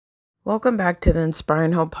Welcome back to the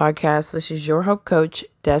Inspiring Hope Podcast. This is your Hope Coach,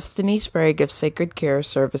 Destiny Sprague of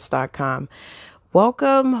SacredCareService.com.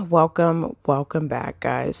 Welcome back,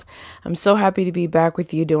 guys. I'm so happy to be back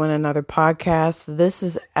with you doing another podcast. This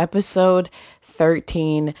is episode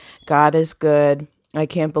 13. God is good. I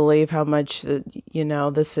can't believe how much,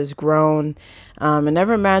 this has grown. I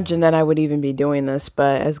never imagined that I would even be doing this,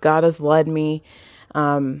 but as God has led me,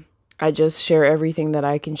 I just share everything that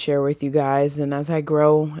I can share with you guys. And as I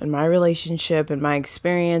grow in my relationship and my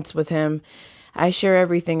experience with him, I share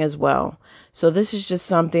everything as well. So this is just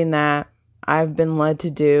something that I've been led to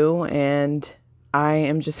do. And I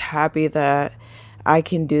am just happy that I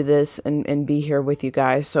can do this and be here with you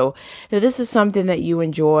guys. So if this is something that you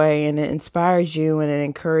enjoy and it inspires you and it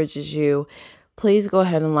encourages you, please go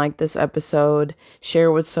ahead and like this episode,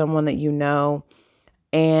 share with someone that you know,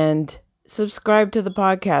 and subscribe to the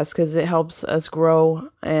podcast because it helps us grow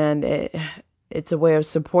and it's a way of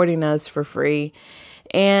supporting us for free.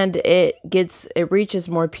 And it reaches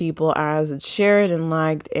more people as it's shared and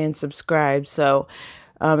liked and subscribed. So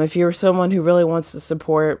if you're someone who really wants to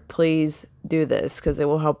support, please do this because it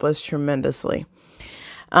will help us tremendously.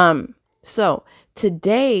 So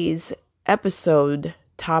today's episode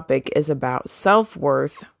topic is about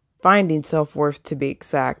self-worth, finding self-worth to be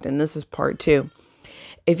exact. And this is part 2.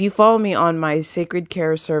 If you follow me on my Sacred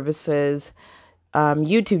Care Services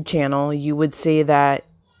YouTube channel, you would see that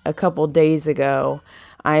a couple days ago,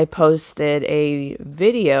 I posted a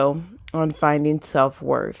video on finding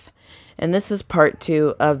self-worth. And this is part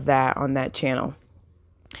 2 of that on that channel.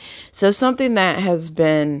 So something that has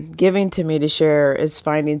been given to me to share is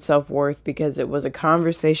finding self-worth because it was a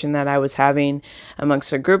conversation that I was having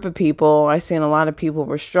amongst a group of people. I seen a lot of people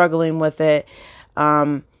were struggling with it.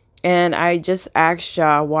 And I just asked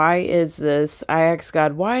Jah, I asked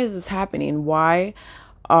God, why is this happening? Why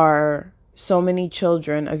are so many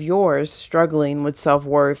children of yours struggling with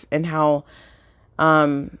self-worth and how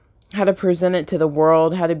to present it to the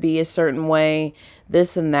world, how to be a certain way,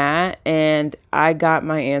 this and that. And I got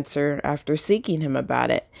my answer after seeking him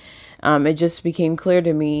about it. It just became clear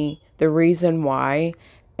to me the reason why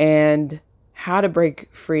and how to break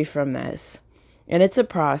free from this. And it's a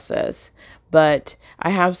process, but I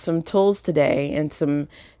have some tools today and some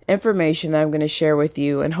information that I'm going to share with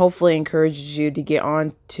you and hopefully encourages you to get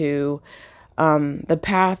on to the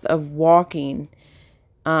path of walking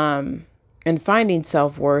and finding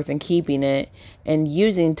self-worth and keeping it and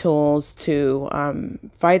using tools to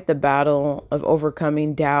fight the battle of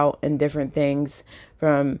overcoming doubt and different things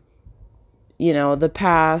from the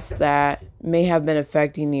past that may have been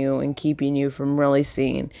affecting you and keeping you from really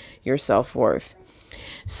seeing your self-worth.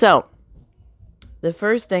 So the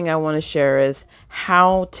first thing I want to share is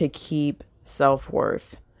how to keep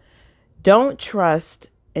self-worth. Don't trust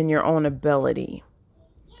in your own ability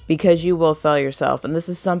because you will fail yourself. And this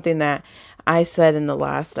is something that I said in the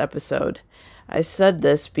last episode. I said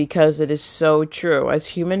this because it is so true. As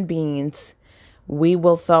human beings, we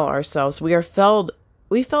will fail ourselves. We fail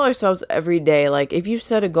ourselves every day. Like if you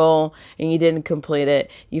set a goal and you didn't complete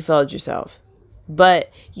it, you failed yourself.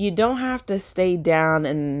 But you don't have to stay down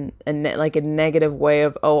in like a negative way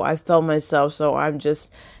of, oh, I failed myself, so I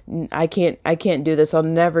can't do this. I'll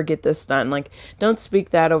never get this done. Like, don't speak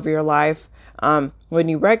that over your life. When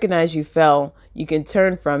you recognize you fell, you can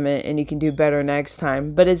turn from it and you can do better next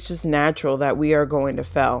time. But it's just natural that we are going to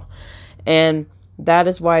fail. And that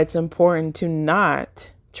is why it's important to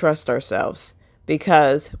not trust ourselves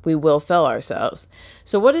because we will fail ourselves.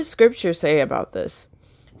 So what does scripture say about this?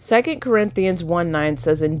 2 Corinthians 1:9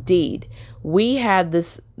 says, indeed, we had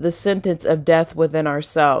the sentence of death within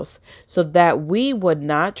ourselves, so that we would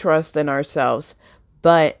not trust in ourselves,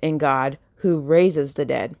 but in God who raises the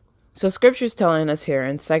dead. So scripture is telling us here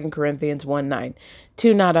in 2 Corinthians 1:9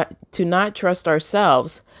 to not trust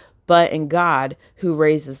ourselves, but in God who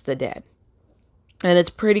raises the dead. And it's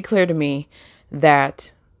pretty clear to me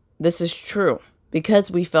that this is true.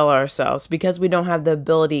 Because we fail ourselves, because we don't have the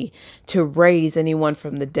ability to raise anyone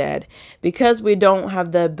from the dead, because we don't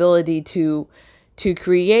have the ability to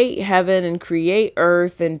create heaven and create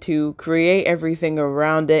earth and to create everything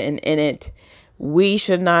around it and in it, we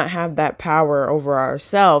should not have that power over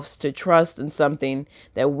ourselves to trust in something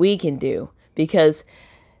that we can do. Because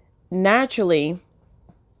naturally,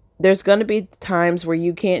 there's going to be times where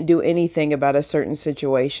you can't do anything about a certain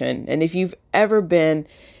situation. And if you've ever been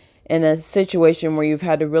in a situation where you've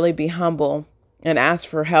had to really be humble and ask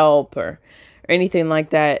for help or anything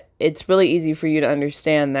like that, it's really easy for you to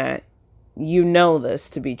understand that you know this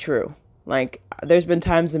to be true. Like, there's been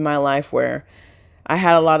times in my life where I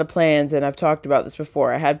had a lot of plans, and I've talked about this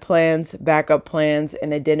before. I had plans, backup plans,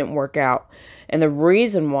 and it didn't work out. And the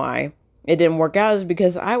reason why it didn't work out is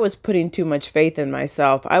because I was putting too much faith in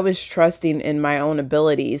myself. I was trusting in my own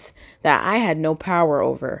abilities that I had no power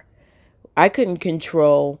over. I couldn't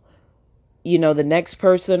control, the next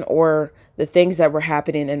person or the things that were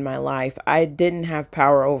happening in my life. I didn't have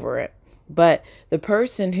power over it. But the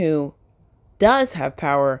person who does have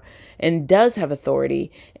power and does have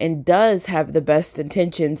authority and does have the best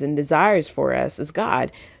intentions and desires for us is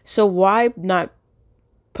God. So why not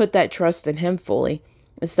put that trust in him fully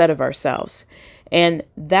instead of ourselves? And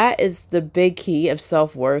that is the big key of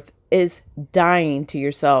self-worth, is dying to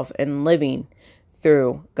yourself and living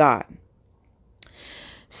through God.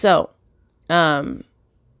 So,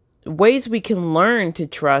 ways we can learn to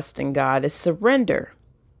trust in God is surrender.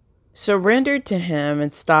 Surrender to him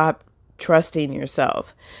and stop trusting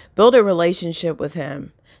yourself. Build a relationship with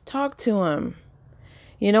him. Talk to him.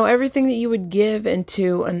 Everything that you would give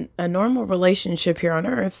into a normal relationship here on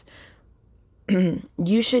earth,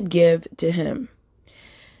 you should give to him.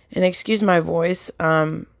 And excuse my voice.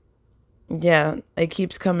 Yeah, it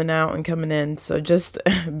keeps coming out and coming in. So just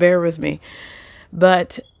bear with me.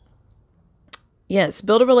 But yes,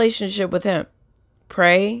 build a relationship with him.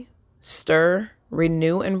 Pray, stir,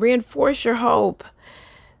 renew, and reinforce your hope.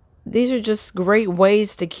 These are just great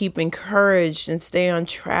ways to keep encouraged and stay on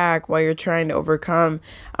track while you're trying to overcome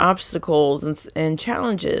obstacles and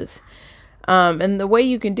challenges. And the way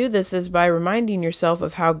you can do this is by reminding yourself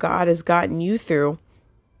of how God has gotten you through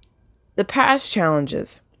the past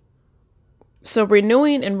challenges. So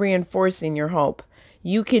renewing and reinforcing your hope.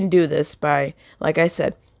 You can do this by, like I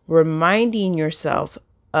said, reminding yourself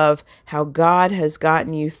of how God has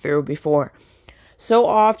gotten you through before. So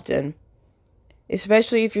often,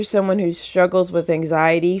 especially if you're someone who struggles with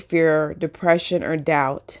anxiety, fear, depression, or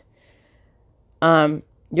doubt,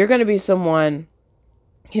 you're going to be someone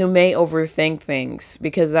who may overthink things,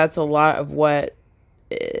 because that's a lot of what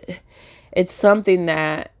it's something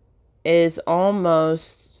that is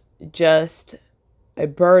almost just a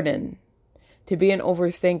burden. To be an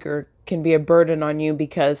overthinker can be a burden on you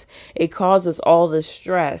because it causes all this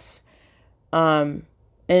stress. And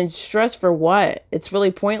stress for what? It's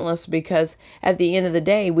really pointless, because at the end of the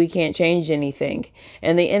day, we can't change anything.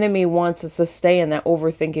 And the enemy wants us to stay in that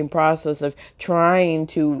overthinking process of trying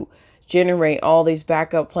to generate all these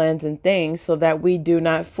backup plans and things so that we do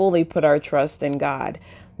not fully put our trust in God.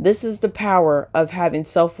 This is the power of having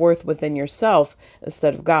self-worth within yourself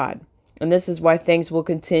instead of God. And this is why things will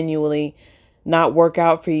continually not work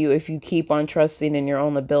out for you if you keep on trusting in your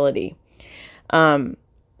own ability.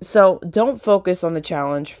 So don't focus on the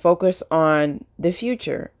challenge. Focus on the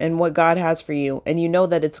future and what God has for you. And you know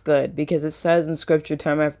that it's good, because it says in scripture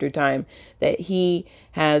time after time that he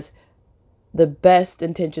has the best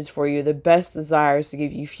intentions for you, the best desires to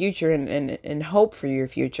give you future and hope for your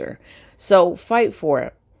future. So fight for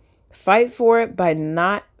it. Fight for it by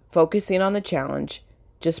not focusing on the challenge.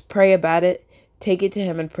 Just pray about it. Take it to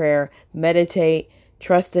him in prayer, meditate,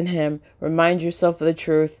 trust in him, remind yourself of the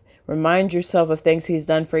truth, remind yourself of things he's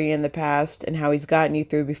done for you in the past and how he's gotten you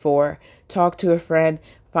through before. Talk to a friend,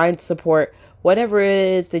 find support, whatever it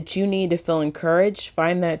is that you need to feel encouraged,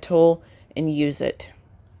 find that tool and use it.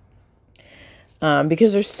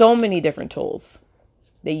 Because there's so many different tools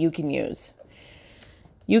that you can use.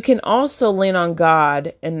 You can also lean on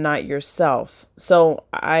God and not yourself. So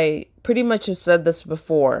I pretty much have said this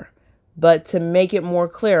before, but to make it more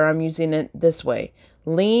clear, I'm using it this way.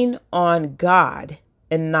 Lean on God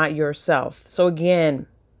and not yourself. So again,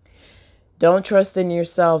 don't trust in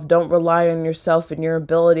yourself. Don't rely on yourself and your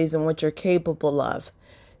abilities and what you're capable of.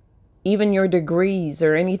 Even your degrees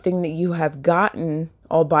or anything that you have gotten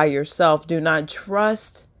all by yourself, do not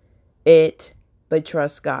trust it, but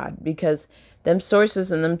trust God, because them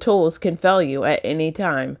sources and them tools can fail you at any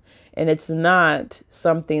time. And it's not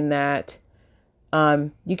something that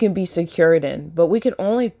you can be secured in, but we can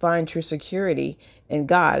only find true security in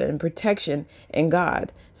God and protection in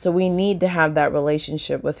God. So we need to have that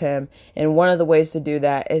relationship with him. And one of the ways to do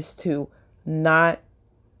that is to not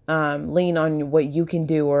lean on what you can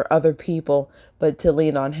do or other people, but to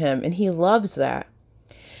lean on him. And he loves that.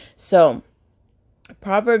 So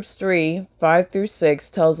Proverbs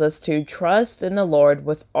 3:5-6 tells us to trust in the Lord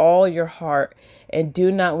with all your heart and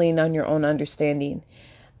do not lean on your own understanding.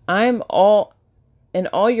 In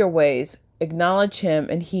all your ways, acknowledge him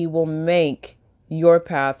and he will make your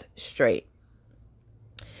path straight.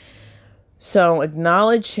 So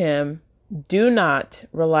acknowledge him. Do not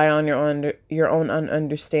rely on your own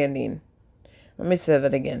understanding. Let me say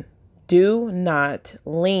that again. Do not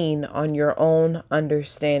lean on your own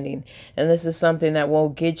understanding. And this is something that will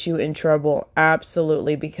get you in trouble.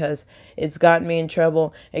 Absolutely. Because it's gotten me in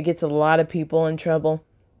trouble. It gets a lot of people in trouble.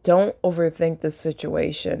 Don't overthink the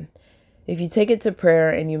situation. If you take it to prayer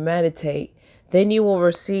and you meditate, then you will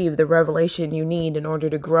receive the revelation you need in order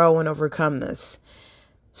to grow and overcome this.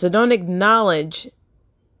 So don't acknowledge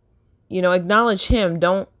him.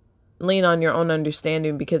 Don't lean on your own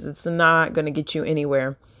understanding, because it's not going to get you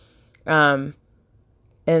anywhere. And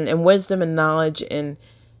wisdom and knowledge and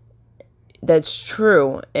that's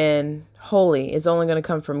true and holy is only going to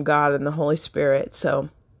come from God and the Holy Spirit. So,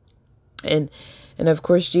 and of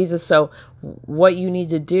course, Jesus. So what you need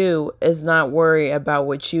to do is not worry about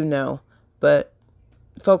what you know, but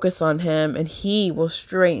focus on him, and he will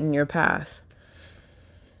straighten your path.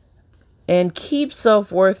 And keep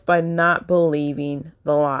self-worth by not believing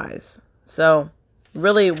the lies. So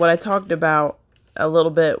really what I talked about a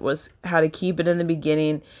little bit was how to keep it in the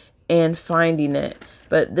beginning and finding it.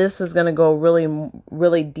 But this is going to go really,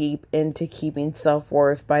 really deep into keeping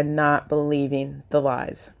self-worth by not believing the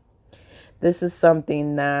lies. This is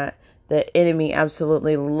something that the enemy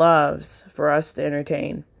absolutely loves for us to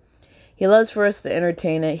entertain. He loves for us to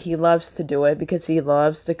entertain it. He loves to do it because he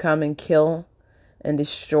loves to come and kill and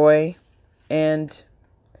destroy and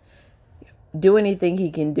do anything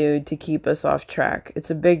he can do to keep us off track.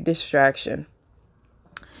 It's a big distraction.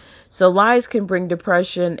 So lies can bring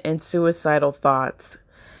depression and suicidal thoughts.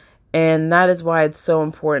 And that is why it's so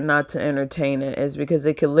important not to entertain it, is because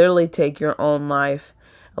it could literally take your own life,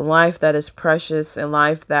 a life that is precious, a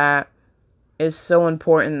life that is so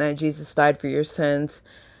important that Jesus died for your sins.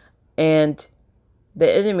 And the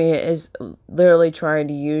enemy is literally trying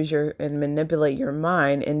to use and manipulate your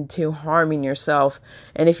mind into harming yourself.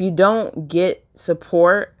 And if you don't get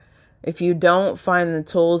support, if you don't find the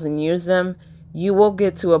tools and use them, you will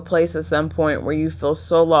get to a place at some point where you feel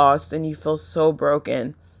so lost and you feel so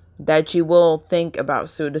broken that you will think about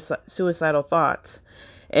suicidal thoughts.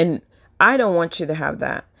 And I don't want you to have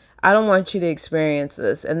that. I don't want you to experience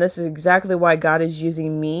this. And this is exactly why God is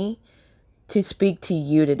using me to speak to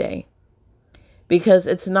you today. Because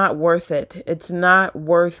it's not worth it. It's not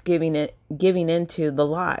worth giving into the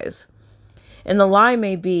lies. And the lie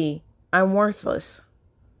may be, I'm worthless.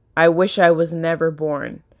 I wish I was never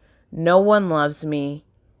born. No one loves me.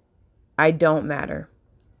 I don't matter.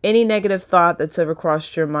 Any negative thought that's ever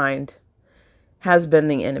crossed your mind has been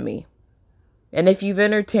the enemy. And if you've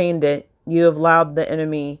entertained it, you have allowed the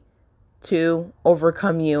enemy to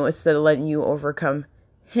overcome you instead of letting you overcome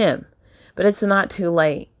him. But it's not too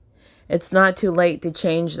late. It's not too late to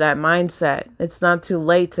change that mindset. It's not too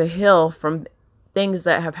late to heal from things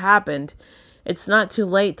that have happened. It's not too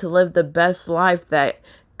late to live the best life that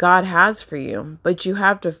God has for you. But you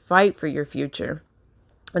have to fight for your future.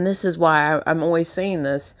 And this is why I'm always saying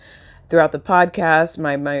this throughout the podcast,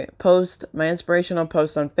 my inspirational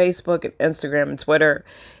posts on Facebook and Instagram and Twitter.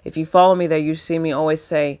 If you follow me there, you see me always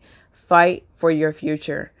say, fight for your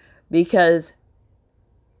future, because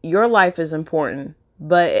your life is important.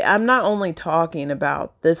 But I'm not only talking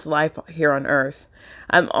about this life here on earth.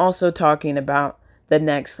 I'm also talking about the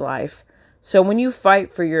next life. So when you fight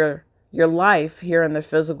for your life here in the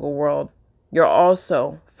physical world, you're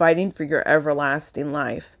also fighting for your everlasting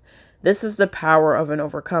life. This is the power of an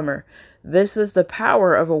overcomer. This is the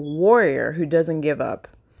power of a warrior who doesn't give up.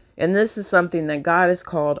 And this is something that God has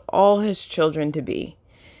called all his children to be.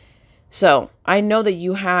 So I know that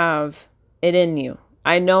you have it in you.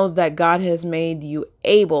 I know that God has made you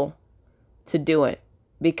able to do it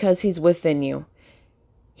because he's within you.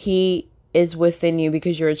 He is within you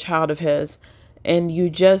because you're a child of his, and you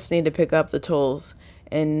just need to pick up the tools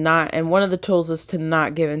and one of the tools is to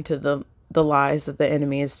not give into the lies that the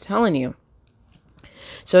enemy is telling you.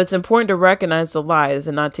 So it's important to recognize the lies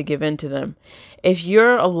and not to give in to them. If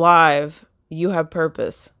you're alive, you have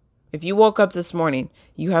purpose. If you woke up this morning,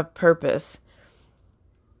 you have purpose.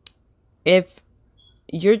 If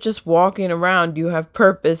you're just walking around, you have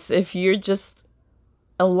purpose. If you're just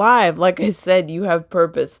alive, like I said, you have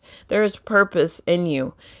purpose. There is purpose in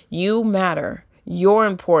you. You matter. You're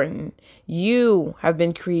important. You have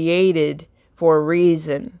been created for a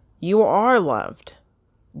reason. You are loved.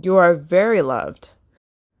 You are very loved.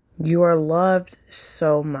 You are loved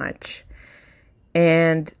so much.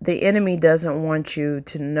 And the enemy doesn't want you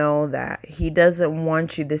to know that. He doesn't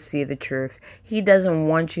want you to see the truth. He doesn't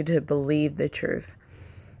want you to believe the truth.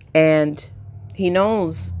 And he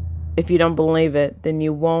knows if you don't believe it, then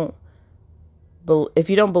you won't. If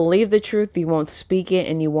you don't believe the truth, you won't speak it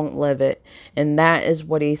and you won't live it. And that is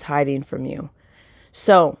what he's hiding from you.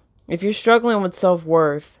 So if you're struggling with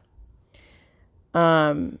self-worth,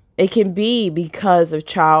 it can be because of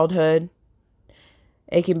childhood.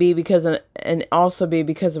 It can be and also be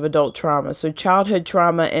because of adult trauma. So childhood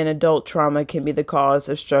trauma and adult trauma can be the cause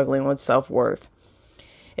of struggling with self-worth.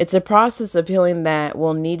 It's a process of healing that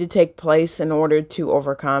will need to take place in order to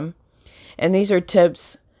overcome. And these are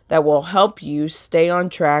tips that will help you stay on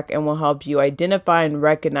track and will help you identify and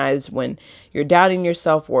recognize when you're doubting your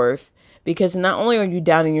self-worth. Because not only are you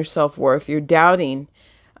doubting your self-worth, you're doubting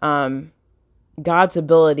God's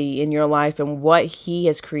ability in your life and what He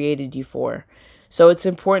has created you for. So it's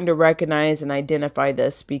important to recognize and identify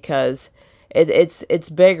this because it's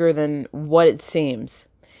bigger than what it seems.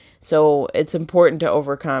 So it's important to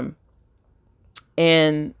overcome.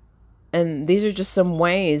 And these are just some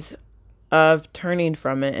ways of turning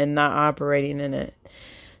from it and not operating in it.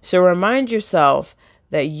 So remind yourself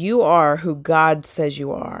that you are who God says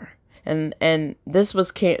you are. And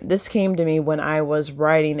this came to me when I was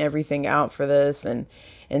writing everything out for this and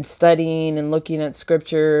studying and looking at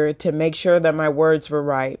scripture to make sure that my words were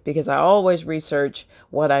right, because I always research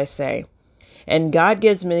what I say. And God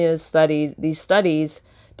gives me these studies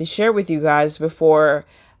to share with you guys before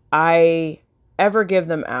I ever give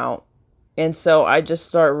them out. And so I just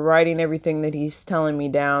start writing everything that He's telling me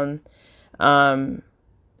down,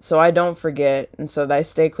 so I don't forget, and so that I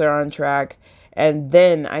stay clear on track. And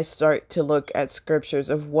then I start to look at scriptures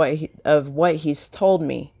of what He's told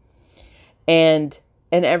me, and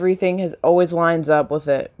everything has always lines up with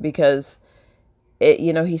it, because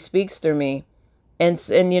He speaks through me, and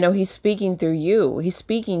He's speaking through you. He's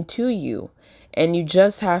speaking to you, and you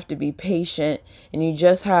just have to be patient, and you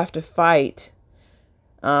just have to fight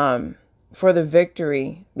for the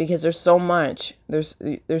victory, because there's so much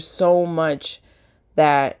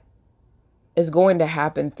that is going to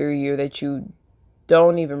happen through you that you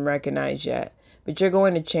don't even recognize yet. But you're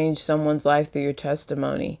going to change someone's life through your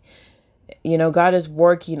testimony. God is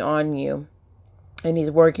working on you, and He's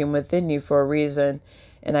working within you for a reason.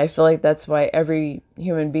 And I feel like that's why every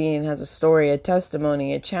human being has a story, a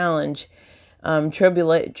testimony, a challenge,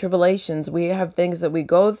 tribulations. We have things that we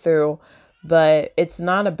go through, but it's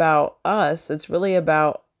not about us. It's really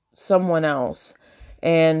about someone else.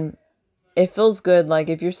 And it feels good. Like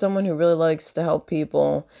if you're someone who really likes to help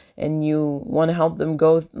people and you want to help them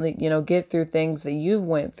go, get through things that you've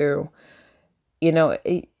went through,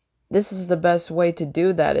 this is the best way to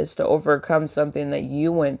do that, is to overcome something that you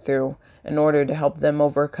went through in order to help them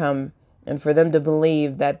overcome and for them to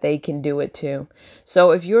believe that they can do it too.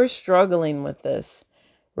 So if you're struggling with this,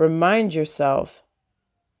 remind yourself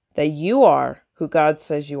that you are who God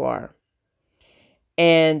says you are.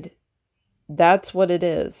 And that's what it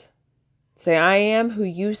is. Say, I am who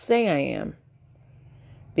you say I am.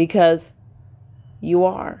 Because you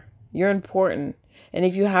are. You're important. And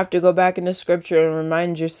if you have to go back into scripture and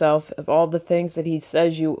remind yourself of all the things that He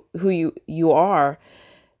says who you are,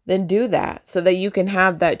 then do that so that you can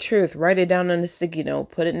have that truth. Write it down on a sticky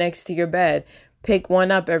note. Put it next to your bed. Pick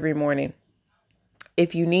one up every morning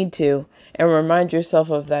if you need to, and remind yourself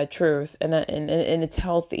of that truth. And it's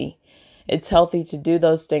healthy. It's healthy to do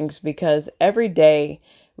those things, because every day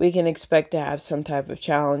we can expect to have some type of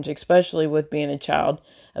challenge, especially with being a child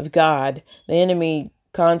of God. The enemy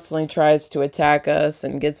constantly tries to attack us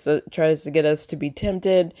and tries to get us to be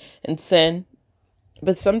tempted and sin.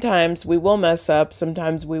 But sometimes we will mess up.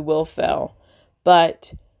 Sometimes we will fail.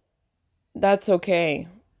 But that's okay.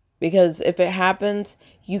 Because if it happens,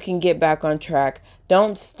 you can get back on track.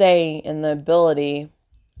 Don't stay in the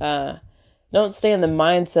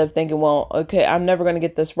mindset of thinking, well, okay, I'm never going to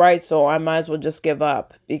get this right, so I might as well just give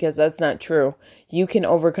up, because that's not true. You can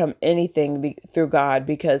overcome anything through God,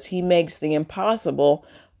 because He makes the impossible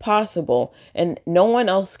possible, and no one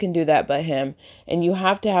else can do that but Him. And you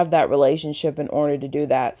have to have that relationship in order to do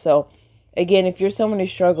that. So again, if you're someone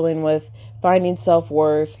who's struggling with finding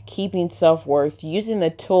self-worth, keeping self-worth, using the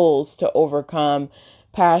tools to overcome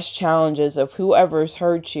past challenges of whoever's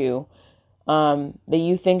hurt you, that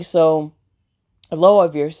you think so low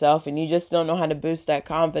of yourself and you just don't know how to boost that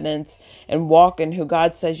confidence and walk in who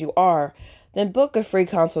God says you are, then book a free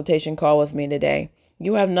consultation call with me today.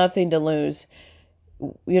 You have nothing to lose.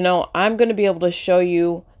 I'm going to be able to show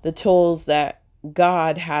you the tools that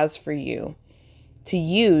God has for you to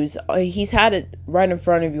use. He's had it right in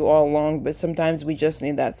front of you all along, but sometimes we just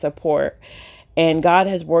need that support. And God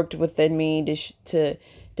has worked within me to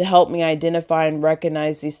help me identify and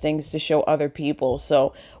recognize these things to show other people.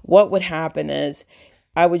 So what would happen is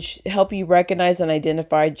I would help you recognize and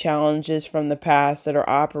identify challenges from the past that are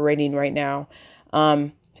operating right now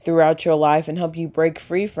throughout your life, and help you break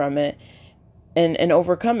free from it and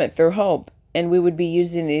overcome it through hope. And we would be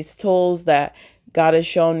using these tools that God has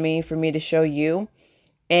shown me for me to show you,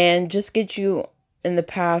 and just get you in the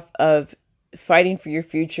path of fighting for your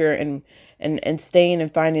future and staying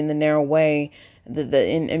and finding the narrow way,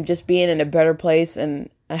 and just being in a better place and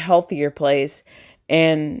a healthier place,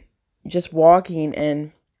 and just walking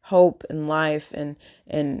in hope and life,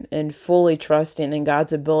 and fully trusting in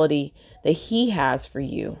God's ability that he has for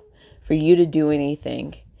you to do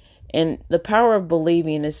anything. And the power of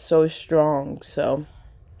believing is so strong. So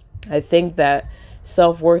I think that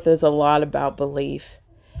self-worth is a lot about belief.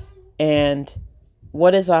 And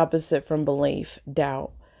what is opposite from belief?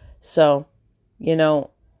 Doubt. So, you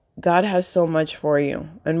know, God has so much for you.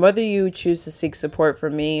 And whether you choose to seek support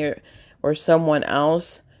from me or someone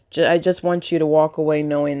else, I just want you to walk away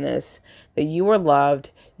knowing this, that you are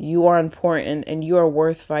loved, you are important, and you are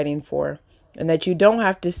worth fighting for. And that you don't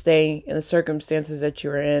have to stay in the circumstances that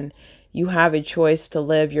you're in. You have a choice to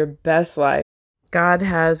live your best life. God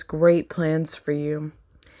has great plans for you.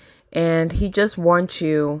 And he just wants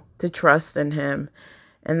you to trust in him.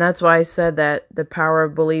 And that's why I said that the power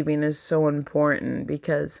of believing is so important,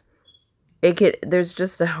 because there's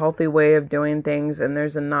just a healthy way of doing things and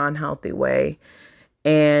there's a non-healthy way.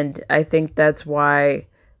 And I think that's why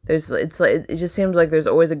it just seems like there's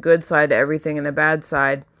always a good side to everything and a bad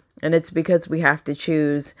side. And it's because we have to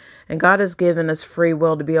choose. And God has given us free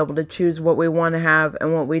will to be able to choose what we want to have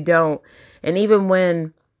and what we don't. And even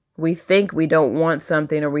when we think we don't want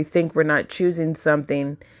something, or we think we're not choosing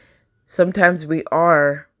something, sometimes we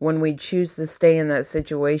are, when we choose to stay in that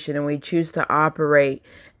situation and we choose to operate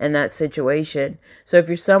in that situation. So if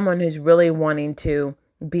you're someone who's really wanting to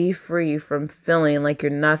be free from feeling like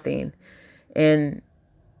you're nothing, and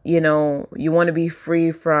you want to be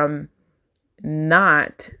free from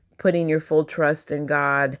not putting your full trust in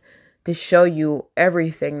God to show you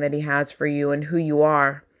everything that he has for you and who you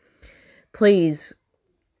are, please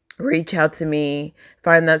reach out to me,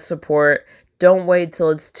 find that support. Don't wait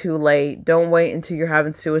till it's too late. Don't wait until you're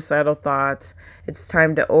having suicidal thoughts. It's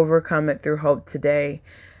time to overcome it through hope today.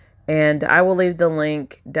 And I will leave the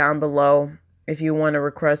link down below if you want to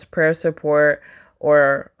request prayer support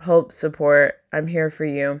or hope support. I'm here for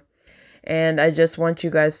you. And I just want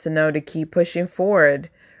you guys to know to keep pushing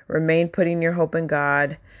forward. Remain putting your hope in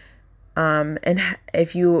God. And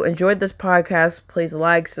if you enjoyed this podcast, please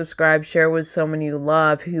like, subscribe, share with someone you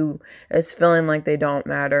love who is feeling like they don't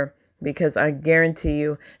matter, because I guarantee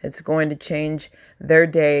you it's going to change their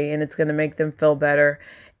day and it's going to make them feel better.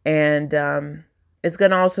 And it's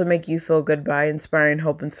going to also make you feel good by inspiring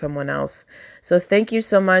hope in someone else. So thank you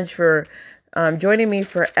so much for joining me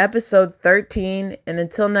for episode 13. And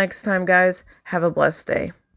until next time, guys, have a blessed day.